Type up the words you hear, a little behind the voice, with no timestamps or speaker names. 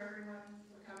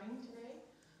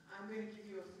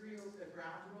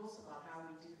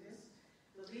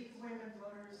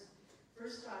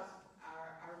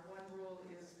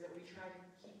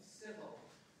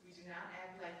not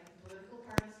act like political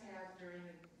parties have during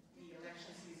the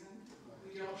election season.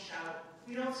 We don't shout,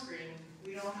 we don't scream,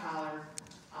 we don't holler.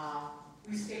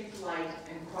 We stay polite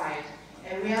and quiet.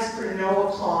 And we ask for no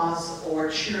applause or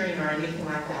cheering or anything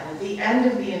like that. At the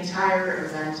end of the entire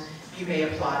event, you may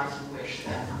applaud if you wish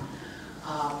then.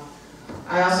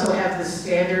 I also have the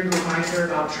standard reminder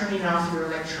about turning off your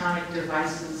electronic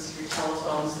devices, your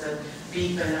telephones that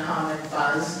beep and hum and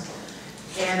buzz.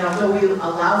 And although we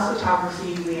allow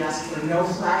photography, we ask for no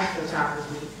flash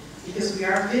photography because we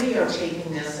are videotaping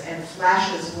this and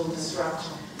flashes will disrupt,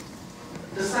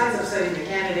 besides upsetting the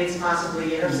candidates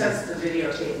possibly, it upsets the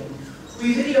videotaping.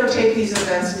 We videotape these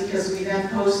events because we then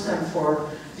post them for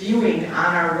viewing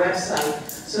on our website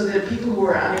so that people who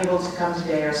are unable to come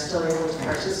today are still able to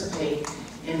participate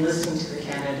in listening to the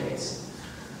candidates.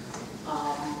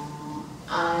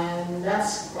 And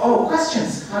that's,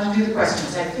 questions, how to do the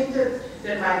questions. I think that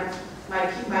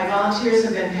my volunteers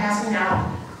have been passing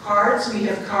out cards. We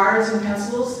have cards and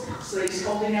pencils, so he's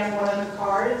holding up one of the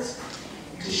cards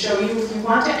to show you. If you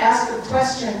want to ask a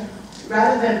question,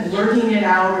 rather than blurting it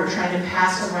out or trying to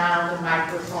pass around the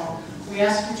microphone, we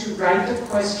ask you to write the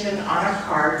question on a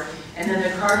card, and then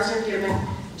the cards are given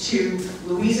to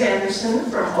Louise Anderson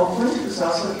from Oakland, who's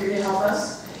also here to help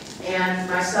us, and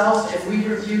myself, and we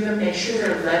review them, make sure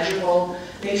they're legible,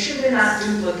 make sure they're not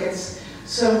duplicates.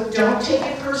 So don't take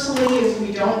it personally if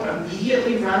we don't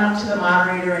immediately run up to the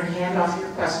moderator and hand off your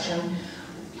question.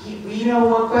 We know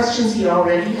what questions he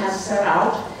already has set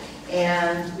out,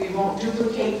 and we won't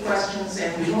duplicate questions,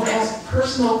 and we won't ask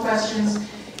personal questions.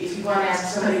 If you want to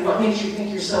ask somebody, what makes you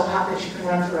think you're so hot that you can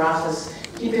run for office,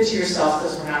 keep it to yourself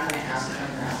because we're not going to ask them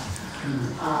that.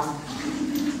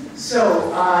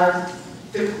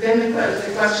 Then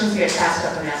the questions get passed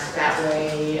up and asked that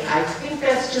way. I think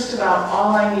that's just about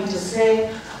all I need to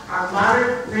say. Our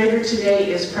moderator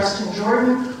today is Preston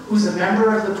Jordan, who's a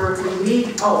member of the Berkeley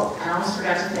League. Oh, I almost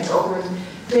forgot to thank Oakland.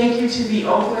 Thank you to the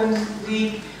Oakland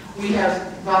League. We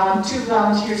have two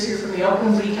volunteers here from the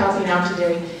Oakland League helping out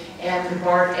today, and the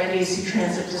BART and AC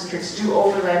Transit districts do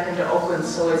overlap into Oakland,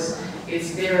 so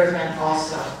it's their event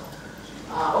also.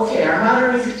 Okay, our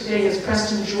moderator today is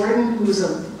Preston Jordan, who's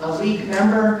a League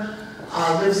member,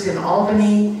 lives in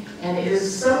Albany, and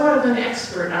is somewhat of an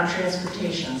expert on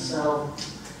transportation, so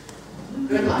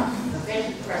good luck. Thank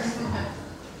you, Preston.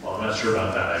 Well, I'm not sure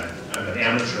about that. I'm an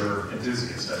amateur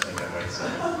enthusiast, I think I might say.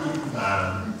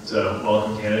 So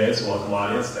welcome candidates, welcome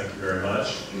audience, thank you very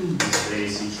much. This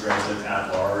is the AC Transit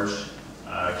at-large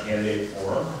candidate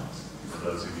forum. For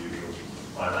those of you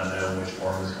who might not know which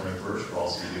forum is coming first, we'll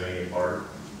also be doing a BART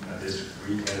District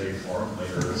 3 candidate forum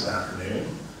later this afternoon.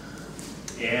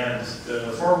 And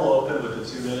the forum will open with a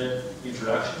 2-minute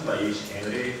introduction by each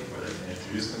candidate where they can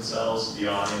introduce themselves to the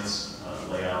audience,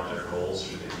 lay out their goals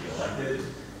should they be elected,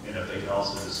 and if they can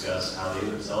also discuss how they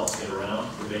themselves get around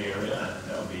the Bay Area. I think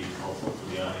that would be helpful for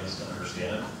the audience to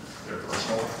understand their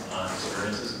personal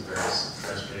experiences in various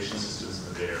transportation systems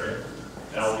in the Bay Area.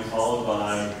 That will be followed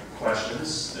by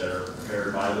questions that are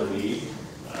prepared by the League.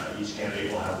 Each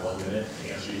candidate will have 1 minute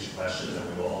to answer each question, and then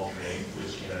we will alternate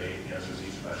which candidate answers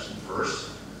each question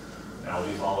first. That will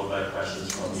be followed by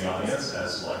questions from the audience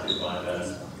as selected by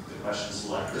the question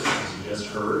selectors, as you just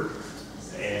heard.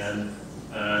 And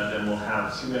then we'll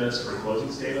have 2 minutes for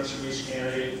closing statements from each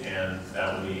candidate, and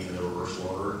that will be in the reverse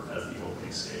order as the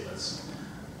opening statements.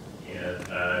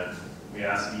 And we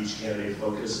ask that each candidate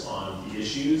focus on the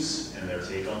issues and their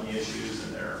take on the issues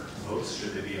and their votes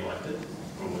should they be elected,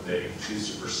 or what they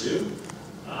choose to pursue.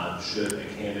 Should a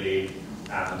candidate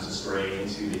happen to stray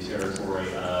into the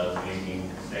territory of making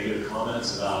negative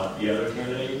comments about the other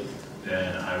candidate,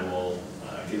 then I will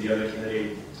give the other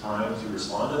candidate time to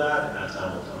respond to that, and that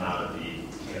time will come out of the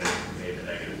candidate who made the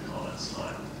negative comments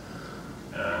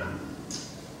time.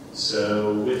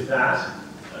 So with that,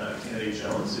 Candidate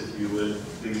Jones, if you would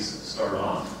please start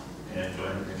off and go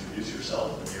ahead and introduce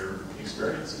yourself and your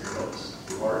experience and your hopes,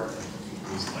 your heart,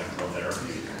 and use the microphone there for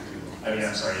you.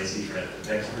 I'm sorry, AC Transit.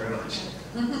 Thank you very much.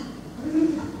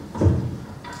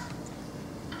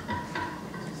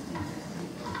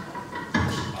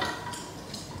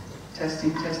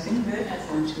 Testing, testing. Good.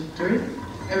 1, 2, 3.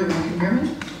 Everyone can hear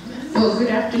me? Well, good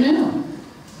afternoon.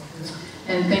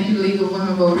 And thank you, League of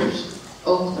Women Voters,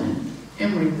 Oakland,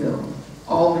 Emeryville,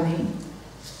 Albany,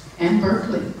 and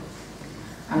Berkeley.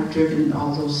 I've driven in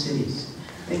all those cities.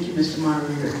 Thank you, Mr.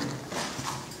 Moderator.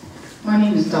 My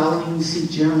name is Darlene C.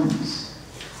 Jones,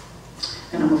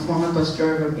 and I'm a former bus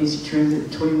driver of AC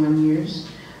Transit 21 years.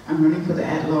 I'm running for the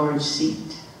at-large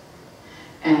seat.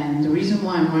 And the reason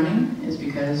why I'm running is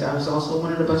because I was also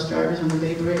one of the bus drivers on the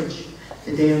Bay Bridge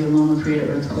the day of the Loma Prieta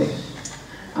earthquake.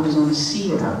 I was on the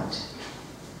C route.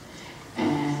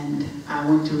 And I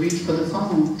went to reach for the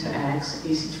phone to ask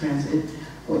AC Transit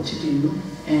what to do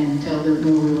and tell them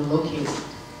where we were located.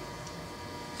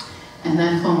 And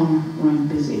that phone rang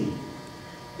busy.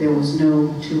 There was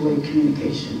no two-way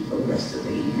communication for the rest of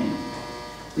the evening.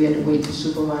 We had to wait for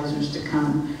supervisors to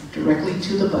come directly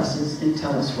to the buses and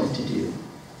tell us what to do.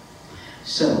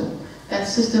 So that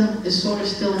system is sort of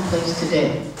still in place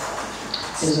today.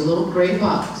 There's a little gray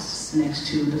box next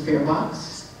to the fare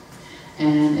box,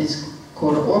 and it's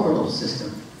called an orbital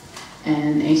system.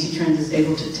 And AC Transit is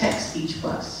able to text each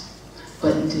bus.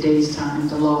 But in today's time,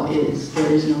 the law is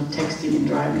there is no texting and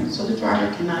driving, so the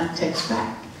driver cannot text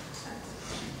back.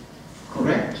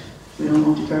 Correct? We don't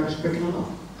want the drivers breaking the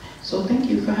law. So thank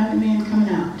you for having me and coming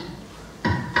out.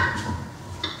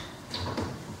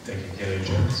 Thank you, Kennedy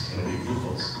Jones, Kennedy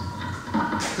Peoples.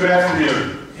 Good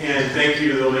afternoon, and thank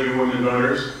you to the League of Women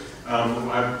Voters.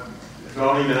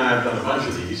 Darlene and I have done a bunch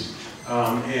of these,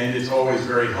 and it's always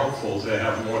very helpful to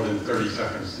have more than 30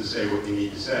 seconds to say what you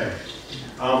need to say.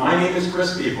 My name is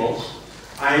Chris Peoples.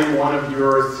 I am one of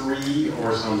your 3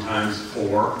 or sometimes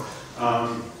 4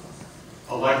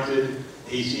 elected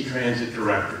AC Transit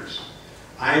directors.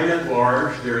 I am at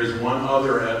large. There is one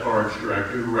other at-large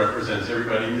director who represents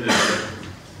everybody in the district.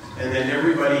 And then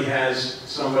everybody has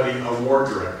somebody, a ward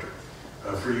director.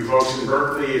 For you folks in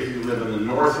Berkeley, if you live in the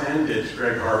north end, it's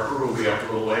Greg Harper, who will be up a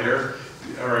little later.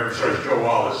 Or, sorry, it's Joe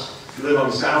Wallace. If you live on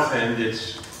the south end,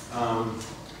 it's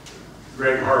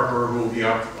Greg Harper, who will be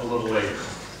up a little later.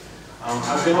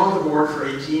 I've been on the board for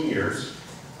 18 years.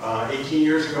 18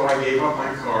 years ago, I gave up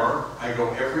my car. I go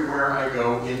everywhere I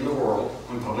go in the world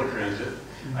on public transit.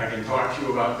 I can talk to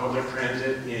you about public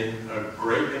transit in a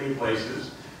great many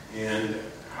places and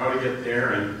how to get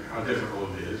there and how difficult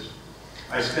it is.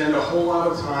 I spend a whole lot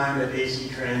of time at AC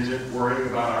Transit worrying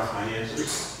about our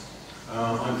finances.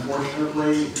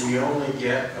 Unfortunately, we only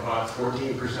get about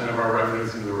 14% of our revenue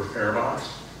through the fare box.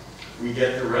 We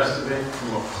get the rest of it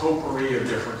from a potpourri of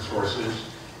different sources,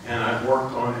 and I've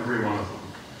worked on every one of them.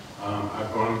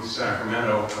 I've gone to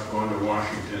Sacramento, I've gone to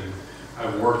Washington,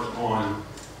 I've worked on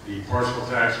the parcel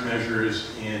tax measures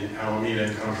in Alameda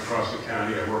and Contra Costa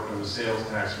County, I've worked on the sales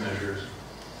tax measures.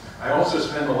 I also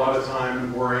spend a lot of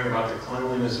time worrying about the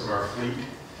cleanliness of our fleet.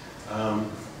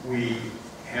 We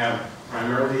have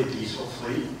primarily a diesel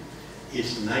fleet.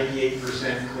 It's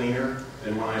 98% cleaner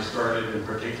than when I started in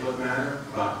particulate matter,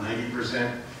 about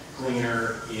 90%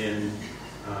 cleaner in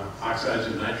oxides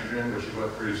of nitrogen, which is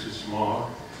what produces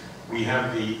smog. We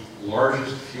have the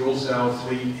largest fuel cell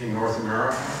fleet in North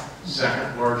America,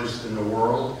 second largest in the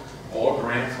world, all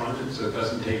grant funded, so it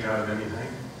doesn't take out of anything.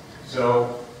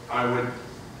 So I would,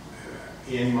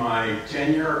 in my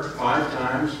tenure, 5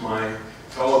 times, my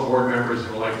fellow board members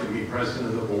have elected me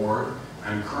president of the board.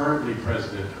 I'm currently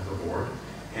president of the board,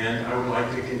 and I would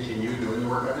like to continue doing the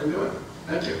work I've been doing.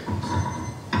 Thank you.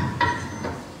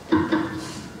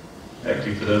 Thank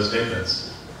you for those statements.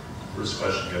 First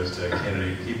question goes to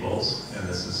Kennedy Peoples, and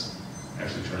this is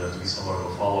actually turned out to be somewhat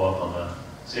of a follow-up on the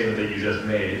statement that you just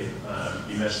made.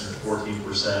 You mentioned that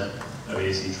 14% of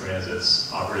AC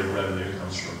Transit's operating revenue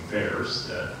comes from fares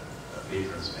that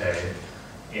patrons pay.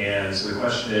 And so the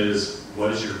question is,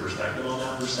 what is your perspective on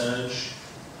that percentage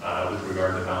with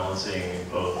regard to balancing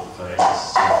both the financial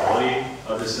sustainability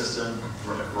of the system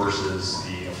versus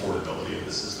the affordability of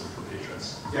the system for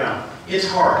patrons? Yeah, it's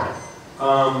hard.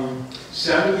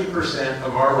 70%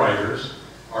 of our riders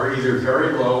are either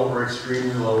very low or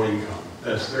extremely low income.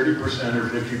 That's 30% or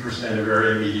 50% of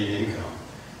area median income.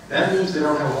 That means they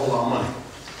don't have a whole lot of money.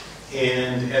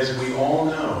 And as we all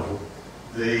know,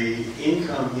 the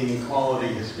income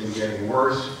inequality has been getting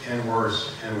worse and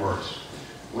worse and worse.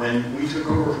 When we took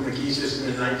over from the Key system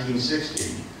in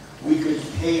 1960, we could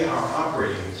pay our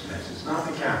operating expenses, not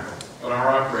the capital, but our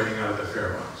operating out of the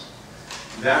fare box.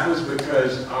 That was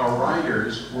because our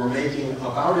riders were making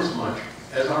about as much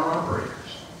as our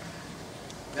operators.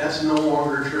 That's no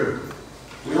longer true.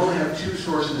 We only have 2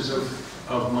 sources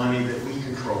of money that we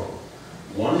control.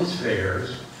 One is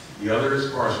fares, the other is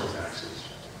parcel taxes.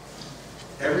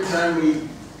 Every time we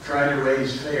try to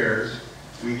raise fares,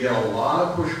 we get a lot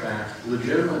of pushback,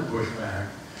 legitimate pushback,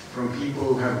 from people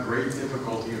who have great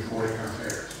difficulty affording our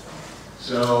fares.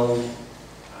 So,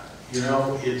 you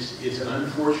know, it's an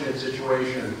unfortunate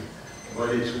situation, but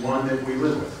it's one that we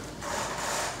live with.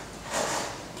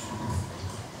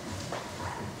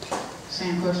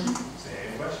 Same question?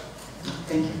 Same question.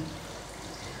 Thank you.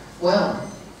 Well,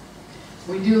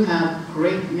 we do have a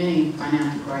great many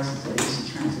financial crises at AC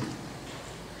Transit.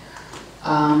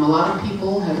 A lot of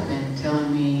people have been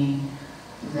telling me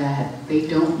that they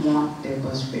don't want their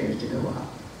bus fares to go up.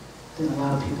 then a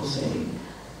lot of people say,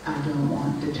 I don't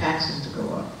want the taxes to go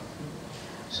up.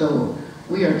 So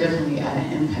we are definitely at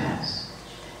an impasse,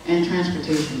 and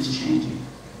transportation is changing.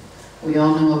 We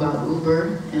all know about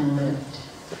Uber and Lyft.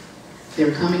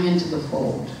 They're coming into the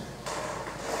fold.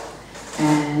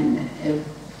 And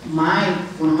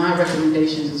one of my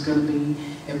recommendations is going to be,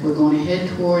 if we're going to head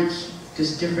towards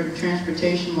just different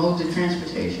transportation, modes of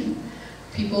transportation,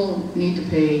 people need to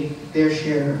pay their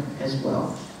share as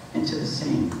well into the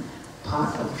same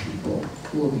pot of people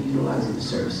who will be utilizing the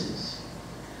services.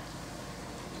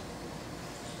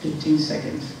 15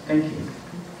 seconds. Thank you.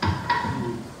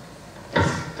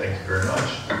 Thank you very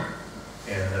much.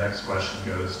 And the next question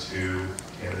goes to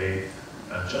candidate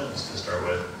Jones to start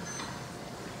with.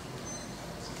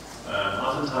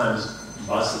 Oftentimes,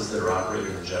 buses that are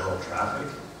operating in general traffic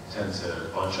tend to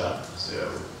bunch up,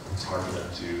 so it's hard for them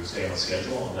to stay on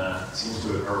schedule, and that seems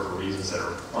to occur for reasons that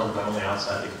are fundamentally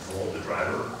outside the control of the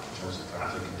driver in terms of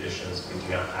traffic conditions,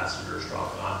 picking up passengers,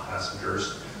 dropping off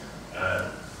passengers.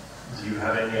 Do you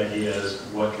have any ideas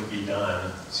what could be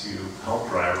done to help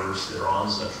drivers that are on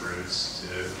such routes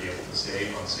to be able to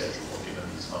stay on schedule given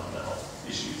these fundamental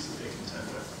issues that they contend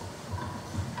with?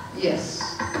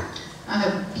 Yes, I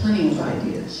have plenty of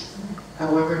ideas.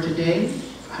 However, today,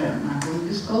 I am not going to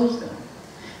disclose them.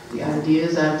 The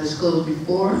ideas I've disclosed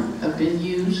before have been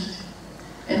used,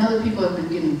 and other people have been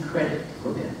getting credit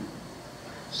for them.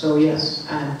 So yes,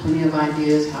 I have plenty of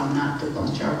ideas how not to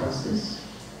bunch our buses.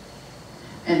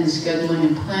 And the scheduling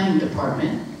and planning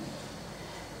department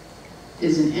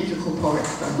is an integral part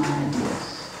of my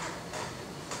ideas.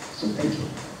 So thank you.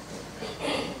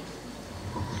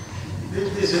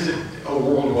 This isn't a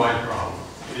worldwide problem.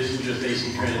 It isn't just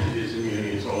AC Transit, it is in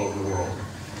unions all over the world.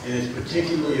 And it's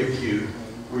particularly acute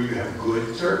where you have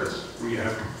good service, where you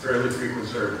have fairly frequent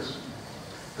service.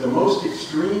 The most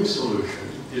extreme solution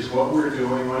is what we're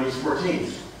doing on East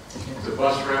 14th. The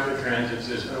bus rapid transit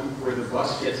system where the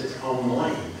bus gets its own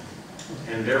lane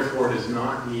and therefore does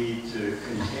not need to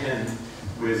contend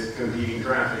with competing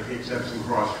traffic except some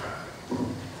cross traffic.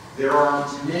 There are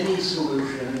many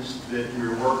solutions that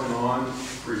we're working on,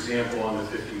 for example, on the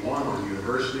 51 on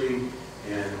University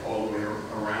and all the way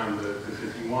around the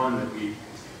 51 that we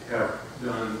have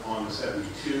done on the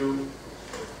 72,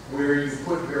 where you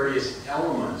put various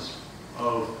elements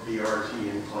of the RT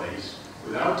in place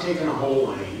without taking a whole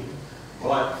lane,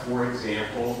 but, for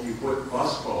example, you put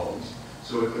bus bulbs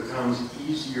so it becomes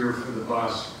easier for the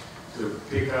bus to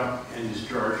pick up and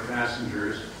discharge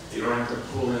passengers. You don't have to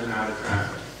pull in and out of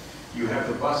traffic. You have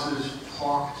the buses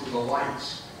talk to the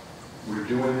lights. We're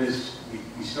doing this,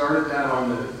 we started that on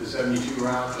the 72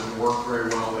 route, doesn't work very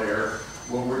well there.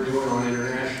 What we're doing on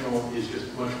International is just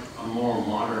a more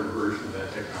modern version of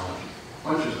that technology. A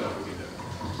bunch of stuff we can do.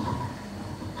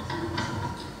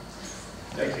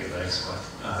 Thank you. The next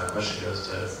question goes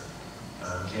to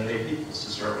candidate Peoples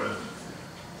to start with.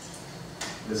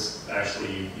 This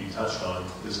actually, you touched on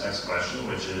this next question,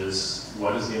 which is,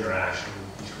 what is the interaction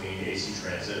between AC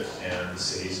Transit and the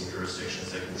cities and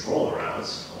jurisdictions that control the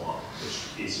routes along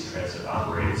which AC Transit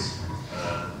operates?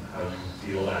 How do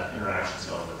you feel that interaction's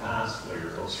gone in the past? What are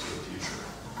your hopes for the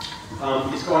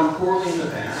future? It's gone poorly in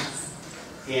the past,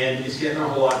 and it's getting a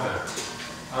whole lot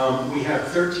better. We have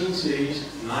 13 cities,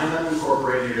 9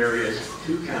 unincorporated areas,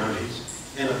 2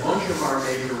 counties, and a bunch of our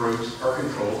major routes are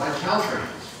controlled by Caltrans.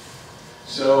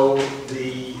 So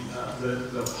the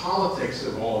politics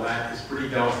of all that is pretty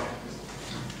delicate.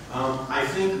 I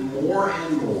think more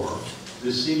and more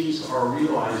the cities are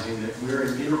realizing that we're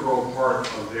an integral part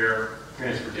of their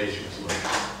transportation solution.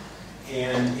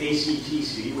 And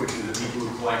ACTC, which are the people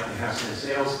who collect the half-cent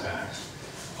sales tax,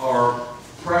 are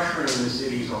pressuring the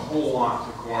cities a whole lot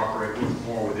to cooperate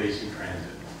more with AC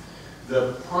Transit.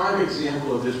 The prime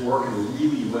example of this working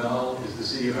really well is the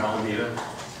city of Alameda.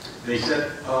 They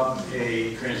set up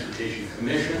a transportation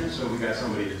commission, so we got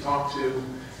somebody to talk to.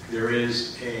 There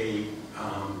is a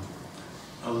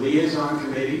liaison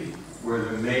committee where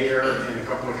the mayor and a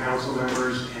couple of council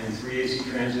members and 3 AC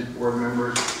Transit board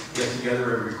members get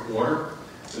together every quarter.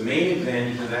 The main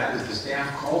advantage of that is the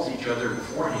staff calls each other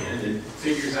beforehand and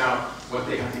figures out what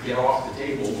they have to get off the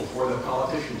table before the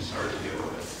politicians start to deal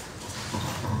with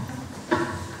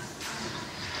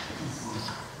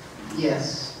it.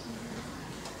 Yes.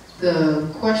 The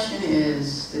question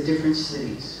is the different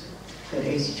cities that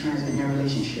AC Transit in their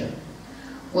relationship.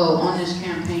 Well, on this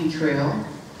campaign trail,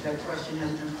 that question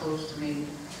has been posed to me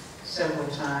several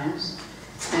times.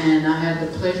 And I had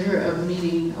the pleasure of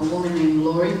meeting a woman named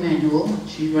Lori Manuel.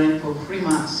 She's running for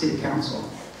Fremont City Council.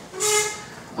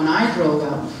 When I drove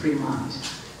out in Fremont,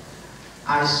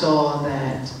 I saw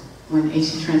that when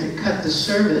AC Transit cut the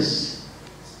service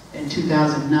in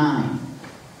 2009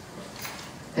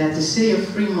 that the city of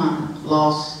Fremont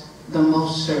lost the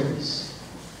most service,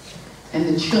 and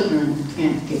the children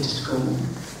can't get to school,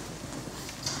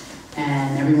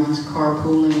 and everyone's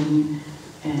carpooling,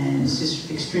 and it's just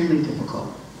extremely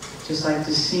difficult. Just like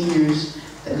the seniors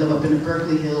that live up in the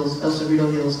Berkeley Hills, El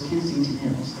Cerrito Hills, Kensington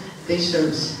Hills, their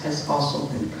service has also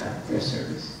been cut, their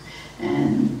service.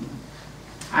 And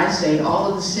I say all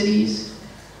of the cities,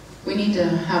 we need to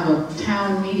have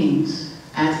town meetings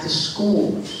at the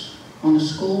schools, on the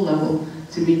school level,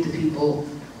 to meet the people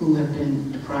who have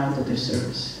been deprived of their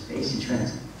service, the AC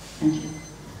Transit. Thank you.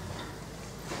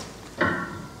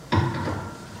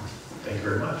 Thank you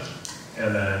very much.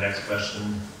 And the next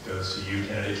question goes to you,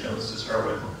 candidate Jones, to start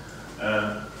with.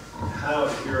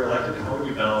 If you're elected, how would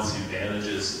you balance the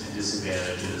advantages and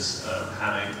disadvantages of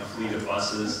having a fleet of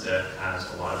buses that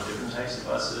has a lot of different types of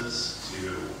buses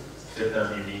to fit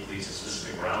them uniquely to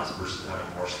specific routes versus having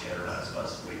a more standardized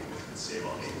bus fleet, which would save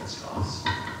on maintenance costs?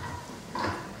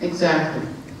 Exactly.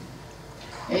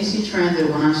 AC Transit,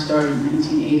 when I started in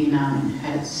 1989,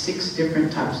 had 6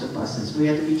 different types of buses. We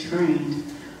had to be trained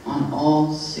on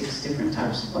all 6 different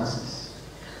types of buses.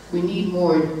 We need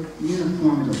more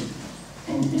uniformity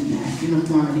in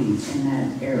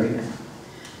that area.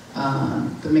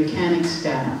 The mechanic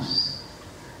staffs,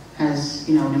 as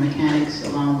you know, the mechanics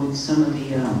along with some of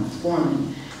the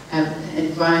foremen have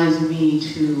advised me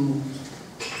to,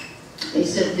 they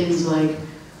said things like,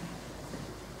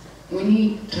 we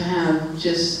need to have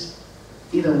just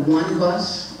either one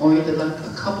bus or either like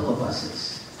a couple of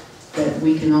buses that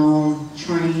we can all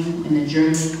train in a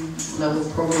journeyman level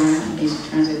program. AC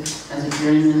Transit has a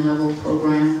journeyman level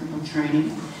program of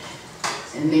training.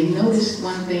 And they noticed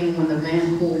one thing when the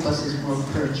Van Hool buses were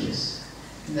purchased,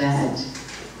 that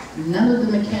none of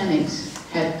the mechanics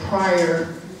had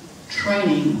prior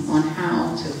training on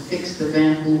how to fix the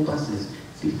Van Hool buses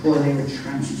before they were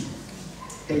trained.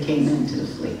 They came into the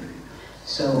fleet.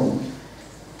 So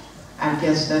I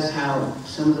guess that's how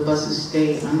some of the buses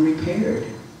stay unrepaired,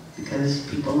 because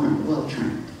people aren't well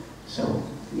trained. So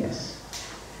yes,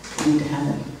 we need to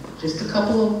have just a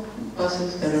couple of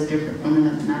buses that are different,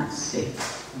 not 6.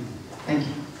 Thank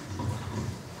you.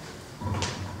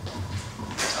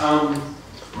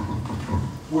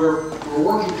 We're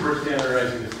working towards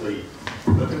standardizing the fleet,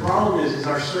 but the problem is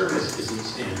our service isn't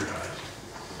standardized.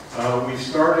 We've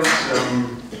started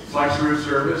some flex route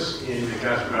service in the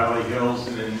Castro Valley Hills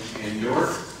and in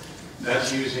Newark.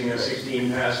 That's using a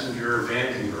 16-passenger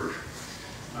van conversion.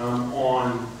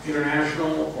 On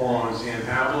International or on San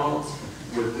Pablo,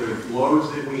 with the loads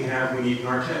that we have, we need an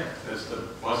Artec. That's the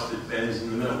bus that bends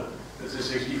in the middle. It's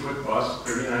a 60-foot bus,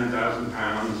 39,000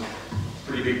 pounds,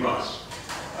 pretty big bus.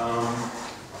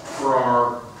 For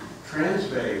our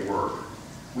Transbay work,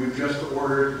 we've just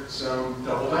ordered some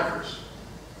double-deckers.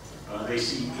 They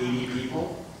seat 80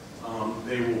 people.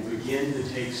 They will begin to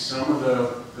take some of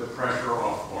the pressure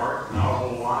off BART, not a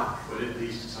whole lot, but at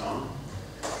least some.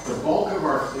 The bulk of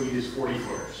our fleet is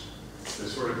 40-footers, the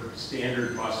sort of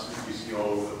standard bus that you see all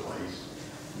over the place.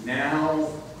 Now,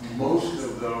 most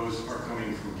of those are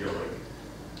coming from Gillig.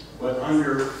 But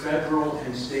under federal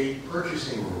and state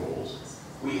purchasing rules,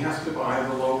 we have to buy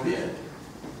the low bid.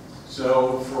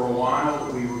 So for a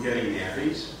while, we were getting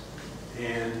navvies,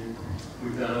 and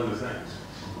we've done other things.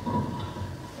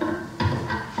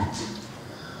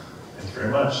 Thank you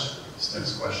very much. This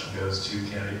next question goes to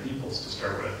candidate Peoples to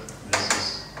start with.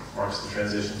 This marks the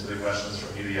transition to the questions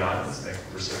from you, the audience. Thank you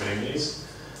for submitting these.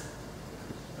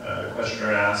 The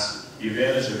questioner asks, the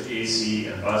advantage of AC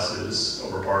and buses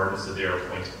over BART is that they are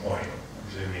point-to-point,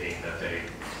 meaning that they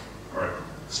are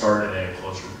started and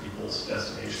closer to people's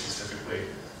destinations typically.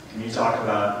 Can you talk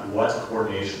about what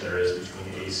coordination there is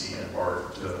between AC and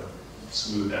BART to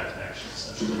smooth that connection,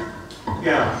 essentially?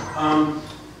 Yeah,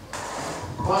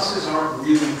 buses aren't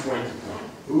really point-to-point.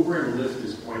 Uber and Lyft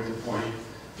is point-to-point.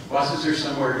 Buses are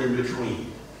somewhere in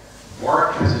between.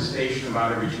 BART has a station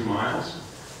about every 2 miles,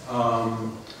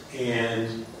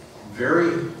 and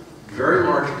very, very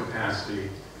large capacity,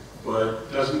 but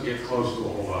doesn't get close to a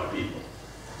whole lot of people.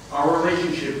 Our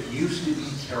relationship used to be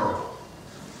terrible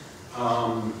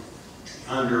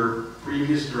under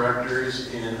previous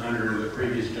directors and under the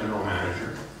previous general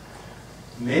manager.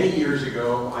 Many years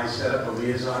ago, I set up a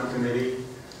liaison committee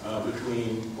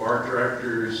between BART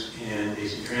directors and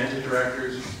AC Transit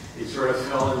directors. It sort of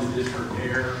fell into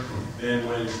disrepair. Then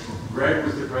when Greg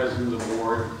was the president of the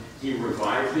board, he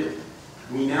revived it.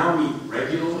 We now meet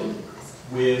regularly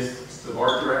with the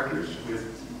BART directors, with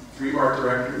 3 BART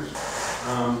directors.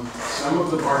 Some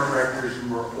of the BART directors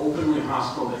who are openly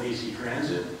hostile to AC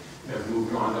Transit have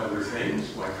moved on to other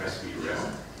things, like high-speed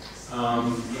rail.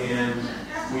 And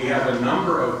we have a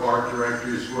number of BART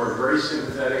directors who are very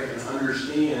sympathetic and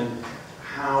understand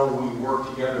how we work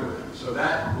together with them. So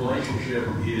that relationship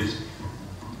is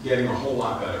getting a whole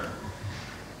lot better.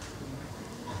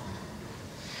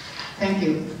 Thank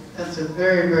you. That's a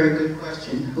very, very good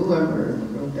question. Whoever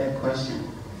wrote that question.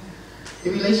 The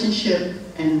relationship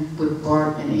with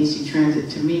BART and AC Transit,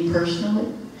 to me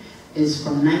personally, is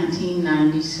from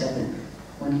 1997,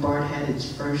 when BART had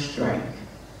its first strike.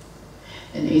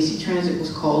 And AC Transit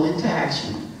was called into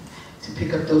action to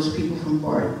pick up those people from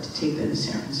BART to take them to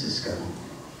San Francisco.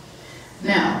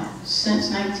 Now, since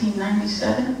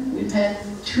 1997, we've had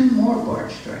 2 more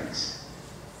BART strikes.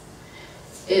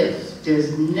 If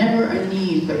there's never a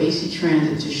need for AC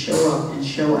Transit to show up and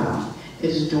show out, it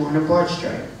is during a BART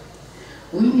strike.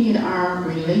 We need our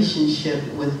relationship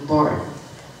with BART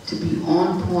to be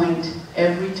on point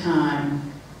every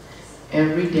time,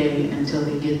 every day, until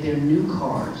they get their new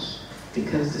cars,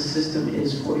 because the system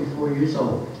is 44 years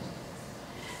old.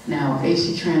 Now,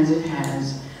 AC Transit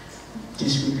has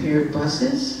just repaired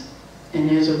buses, and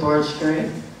there's a BART strike.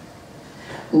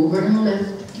 Uber and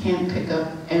Lyft can't pick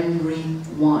up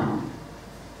everyone.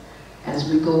 As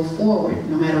we go forward,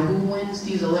 no matter who wins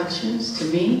these elections, to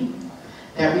me,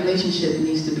 that relationship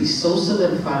needs to be so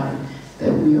solidified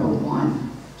that we are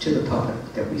one to the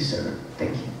public that we serve.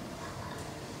 Thank you.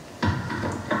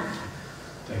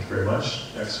 Thank you very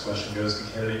much. Next question goes to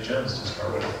Candidate Jones to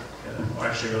start with. And I'm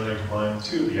actually going to combine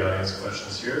 2 of the audience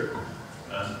questions here.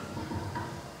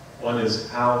 One is,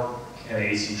 how can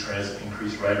AC Transit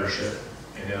increase ridership?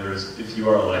 And the other is, if you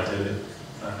are elected,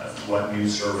 what new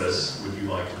service would you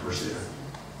like to pursue?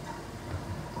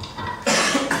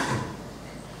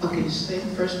 Okay, just say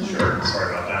the first one. Sure,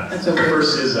 sorry about that. That's okay. The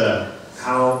first is,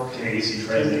 how can AC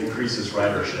Transit increase its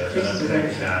ridership? And I'm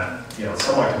connecting that,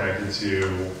 somewhat connected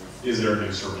to, is there a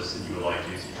new service that you would like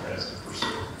AC Transit to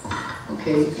pursue?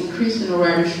 Okay, increasing the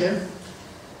ridership.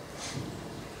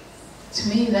 To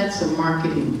me, that's a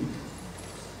marketing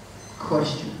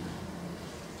question.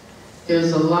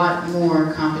 There's a lot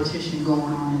more competition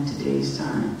going on in today's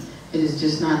time. It is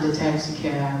just not the taxi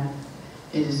cab.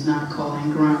 It is not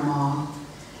calling grandma.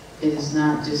 It is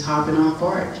not just hopping on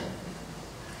BART.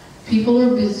 People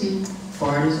are busy.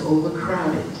 BART is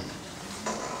overcrowded.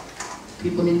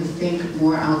 People need to think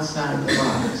more outside of the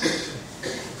box.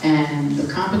 And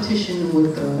the competition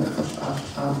with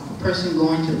a person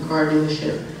going to the car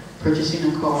dealership,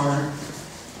 purchasing a car,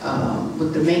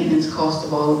 with the maintenance cost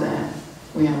of all of that.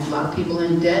 We have a lot of people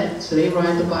in debt, so they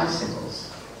ride the bicycles.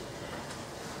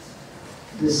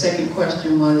 The second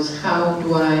question was, how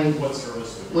do I... What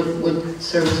service what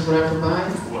service would I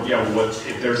provide? Well,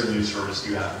 if there's a new service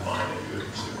you have in mind that you would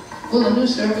pursue? Well, a new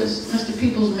service, Mr.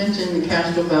 Peoples mentioned the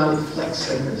Castro Valley Flex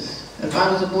service. If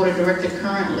I was a board of director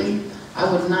currently,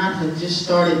 I would not have just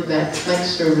started that Flex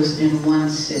service in one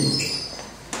city.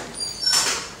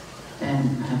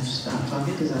 And I have to stop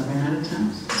talking because I ran out of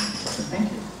time. So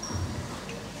thank you.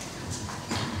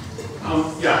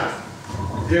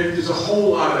 There's a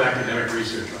whole lot of academic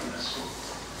research on this.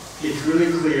 It's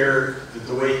really clear that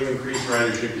the way you increase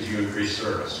ridership is you increase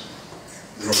service.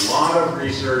 There's a lot of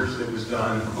research that was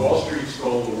done. Wall Street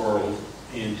stole the world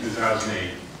in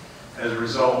 2008. As a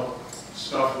result,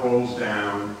 stuff rolls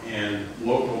down and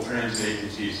local transit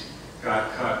agencies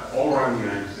got cut all around the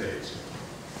United States.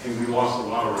 And we lost a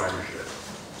lot of ridership.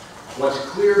 What's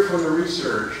clear from the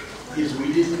research is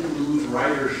we didn't lose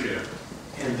ridership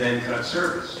and then cut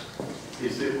service.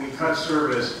 It's that we cut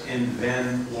service and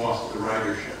then lost the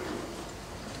ridership.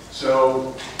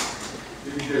 So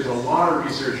there's a lot of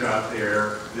research out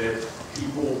there that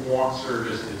people want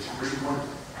service that's frequent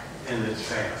and that's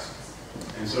fast.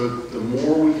 And so the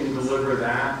more we can deliver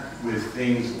that with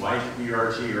things like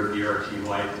BRT or BRT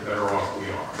Lite, the better off we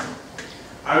are.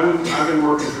 I've been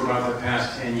working for about the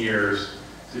past 10 years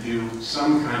to do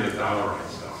some kind of dollar-rate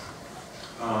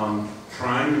stuff.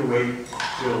 Trying to wait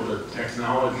till the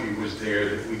technology was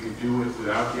there that we could do it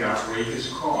without the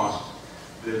outrageous cost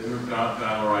that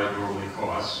dollar-ride normally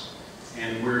costs.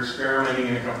 And we're experimenting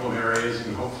in a couple of areas,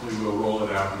 and hopefully we'll roll it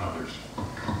out in others.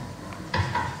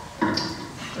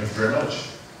 Thank you very much.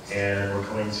 And we're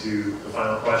coming to the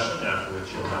final question, after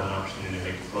which you'll have an opportunity to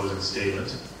make a closing statement.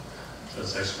 So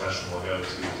this next question will go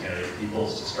to candidate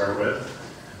Peoples to start with.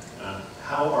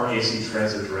 How are AC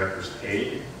Transit directors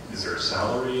paid? Is there a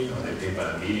salary? Are they paid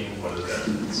by the meeting? What are the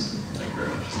benefits? Thank you very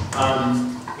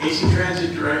much. AC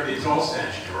Transit directors, it's all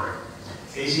statutory.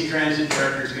 AC Transit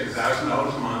directors get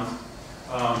 $1,000 a month.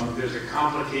 There's a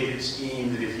complicated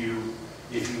scheme that if you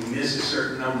miss a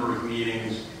certain number of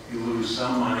meetings, you lose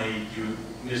some money. You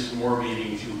miss more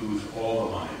meetings, you lose all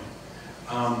the money.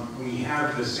 We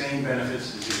have the same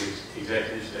benefits as the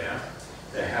executive staff.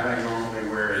 The hat I normally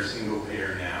wear is single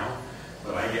payer now,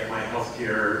 but I get my health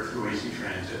care through AC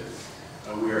Transit.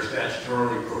 We are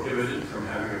statutorily prohibited from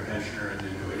having a pensioner and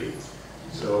annuity.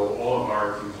 So all of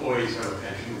our employees have a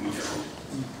pension, we don't.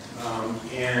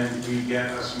 And we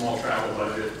get a small travel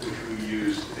budget, which we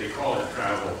use, they call it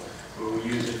travel, but we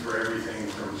use it for everything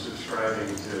from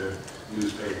subscribing to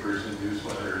newspapers and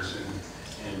newsletters and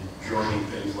joining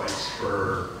things like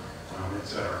Spur, et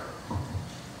cetera.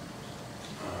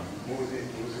 What was it?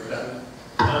 What was the rest of it?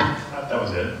 That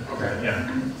was it. Okay. Yeah.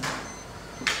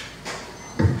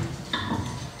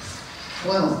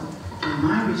 Well, in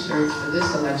my research for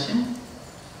this election,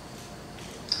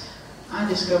 I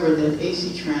discovered that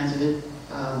AC Transit's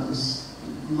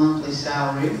monthly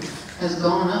salary has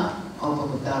gone up off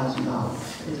of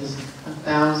 $1,000. It is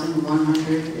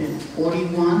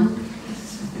 $1,141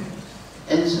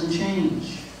 and some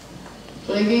change.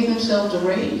 So they gave themselves a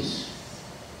raise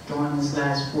during this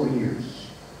last 4 years.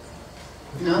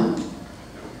 No?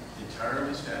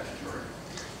 Entirely statutory.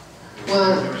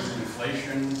 Well- There was an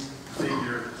inflation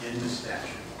figure in the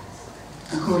statute.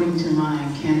 According to my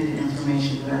candidate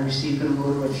information that I received from the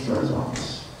voter registrar's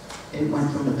office, it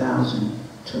went from 1,000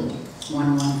 to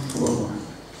 1,141.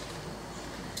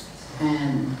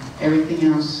 And everything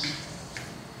else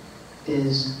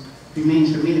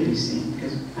remains for me to be seen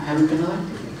because I haven't been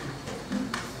elected yet.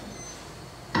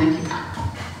 Thank you.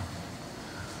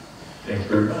 Thank you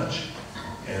very much.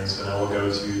 And so now we'll go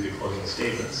to the closing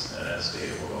statements. And as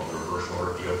stated, we'll go in the reverse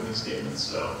order of the opening statements.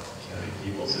 So, Candidate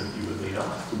Peoples, if you would lead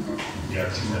off. You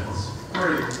have 2 minutes. All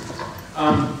right.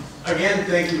 Again,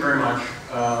 thank you very much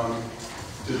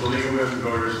to the League of Women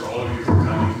Voters, to all of you for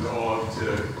coming, to all of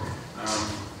the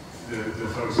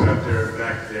folks out there,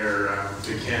 back there,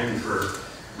 to Ken for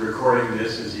recording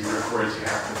this as he records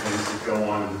half the things that go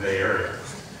on in the Bay Area,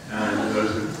 and to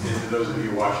those of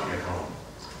you watching at home.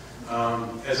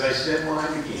 As I said when I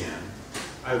began,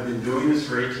 I've been doing this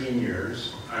for 18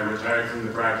 years. I retired from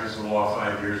the practice of law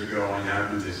 5 years ago. I now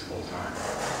do this full time.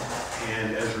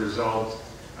 And as a result,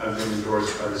 I've been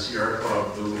endorsed by the Sierra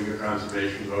Club, the League of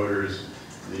Conservation Voters,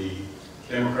 the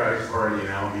Democratic Party in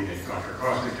Alameda and Contra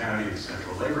Costa County, the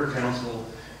Central Labor Council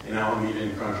in Alameda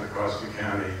and Contra Costa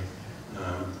County,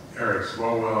 Eric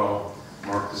Swalwell,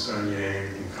 Mark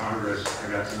DeSaulnier in Congress. I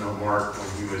got to know Mark when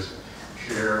he was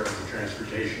chair of the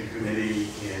Transportation Committee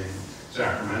in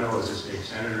Sacramento as a state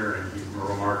senator, and he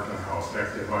remarked on how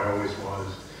effective I always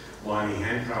was. Lonnie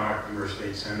Hancock, your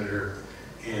state senator,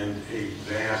 and a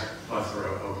vast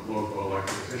plethora of local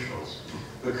elected officials,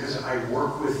 because I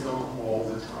work with them all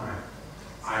the time.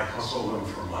 I hustle them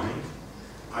for money,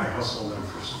 I hustle them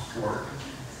for support,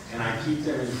 and I keep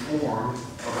them informed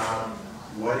about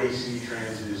what AC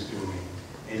Transit is doing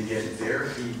and get their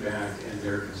feedback and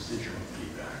their constituent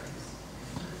feedback.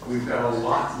 We've got a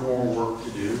lot more work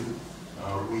to do.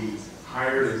 We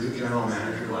hired a new general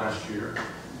manager last year.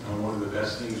 One of the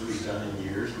best things we've done in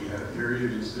years. We had a period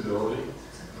of instability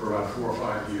for about 4 or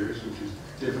 5 years, which is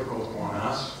difficult on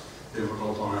us,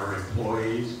 difficult on our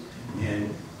employees,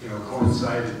 and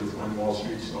coincided with when Wall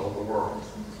Street stole the world.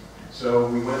 So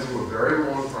we went through a very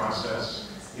long process,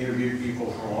 interviewed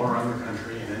people from all around the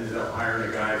country, and ended up hiring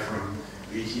a guy from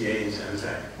VTA in San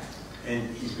Jose. And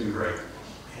he's been great.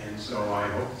 And so I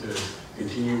hope to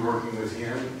continue working with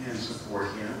him and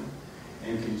support him,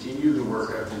 and continue the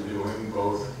work I've been doing,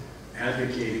 both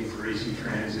advocating for AC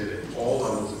Transit at all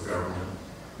levels of government,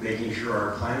 making sure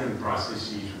our planning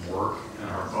processes work and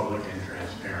are public and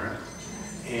transparent,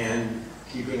 and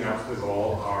keeping up with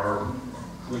all our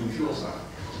clean fuel stuff.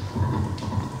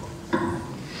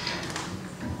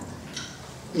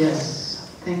 Yes,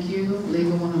 thank you, League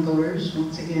of Women Voters,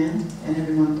 once again, and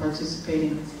everyone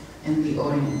participating in the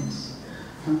audience.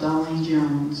 I'm Darlene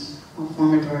Jones, a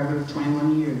former driver of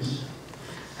 21 years.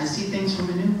 I see things from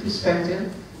a new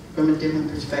perspective, from a different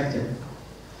perspective.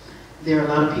 There are a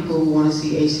lot of people who want to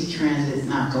see AC Transit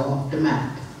not go off the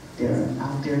map. They're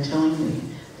out there telling me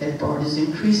that BART is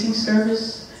increasing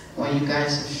service while you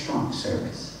guys have strong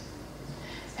service.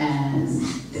 And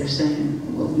they're saying,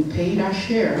 well, we paid our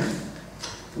share of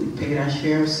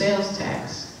sales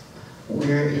tax.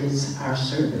 Where is our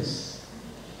service?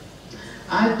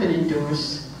 I've been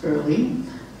endorsed early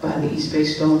by the East Bay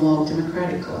Stonewall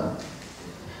Democratic Club.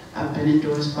 I've been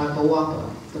endorsed by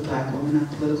BWAPA, the Black Women of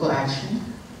Political Action,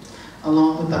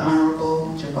 along with the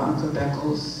Honorable Javanka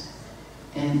Beckles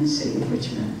in the City of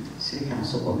Richmond, City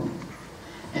Councilwoman,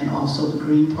 and also the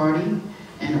Green Party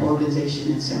and an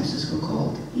organization in San Francisco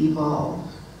called Evolve.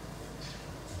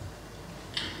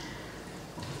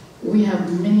 We have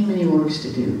many, many works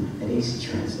to do at AC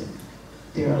Transit.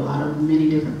 There are a lot of many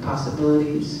different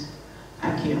possibilities.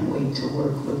 I can't wait to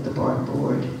work with the BART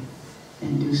board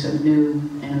and do some new,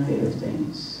 innovative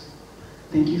things.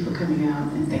 Thank you for coming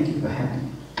out, and thank you for having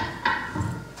me.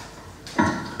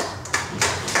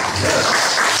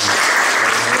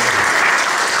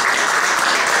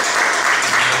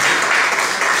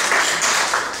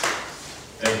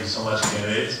 Thank you so much,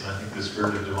 candidates. And I think the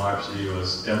spirit of democracy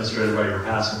was demonstrated by your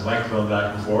passing the microphone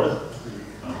back and forth.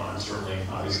 I'm certainly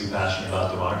obviously passionate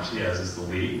about democracy, as is the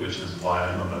League, which is why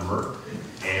I'm a member.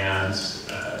 And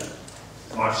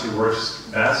democracy works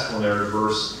best when there are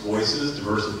diverse voices,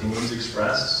 diverse opinions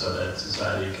expressed, so that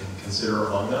society can consider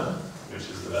among them, which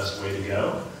is the best way to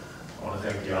go. I want to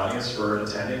thank the audience for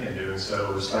attending and doing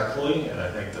so respectfully, and I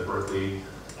thank the Berkeley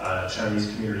Chinese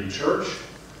Community Church.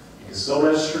 You can still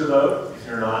register to vote if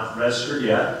you're not registered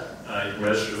yet. You can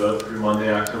register to vote through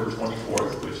Monday, October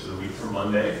 24th, which is a week from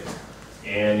Monday.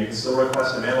 And you can still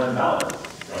request a mail-in ballot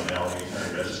from the Alameda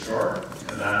County Registrar,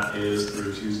 and that is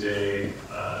through Tuesday,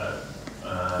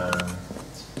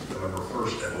 November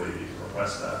 1st, I believe you can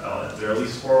request that ballot. There are at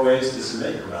least 4 ways to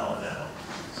submit your ballot now.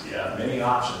 So you have many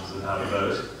options of how to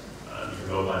vote. You can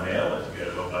vote by mail if you get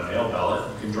a vote by mail ballot.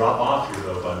 You can drop off your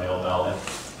vote by mail ballot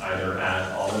either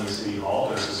at Albany City Hall.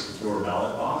 There's a secure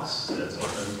ballot box that's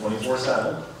open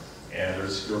 24/7, and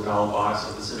there's a secure ballot box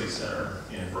at the Civic Center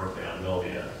in Berkeley on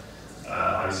Milvia.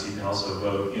 Obviously, you can also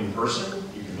vote in person.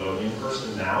 You can vote in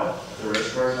person now at the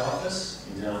registrar's office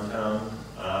in downtown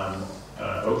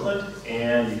Oakland,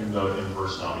 and you can vote in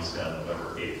person, obviously, on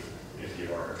November 8th if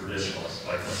you are a traditionalist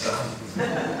like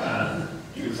myself.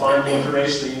 You can find the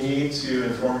information that you need to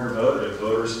inform your vote at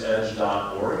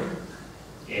votersedge.org,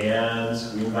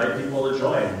 and we invite people to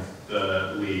join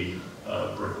the League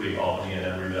of Berkeley, Albany, and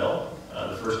Emeryville.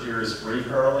 The first year is free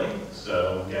currently,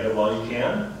 so get it while you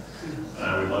can.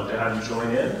 We'd love to have you join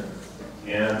in,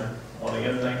 and I want to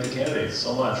again thank the candidates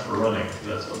so much for running.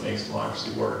 That's what makes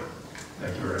democracy work.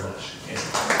 Thank you very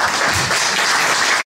much.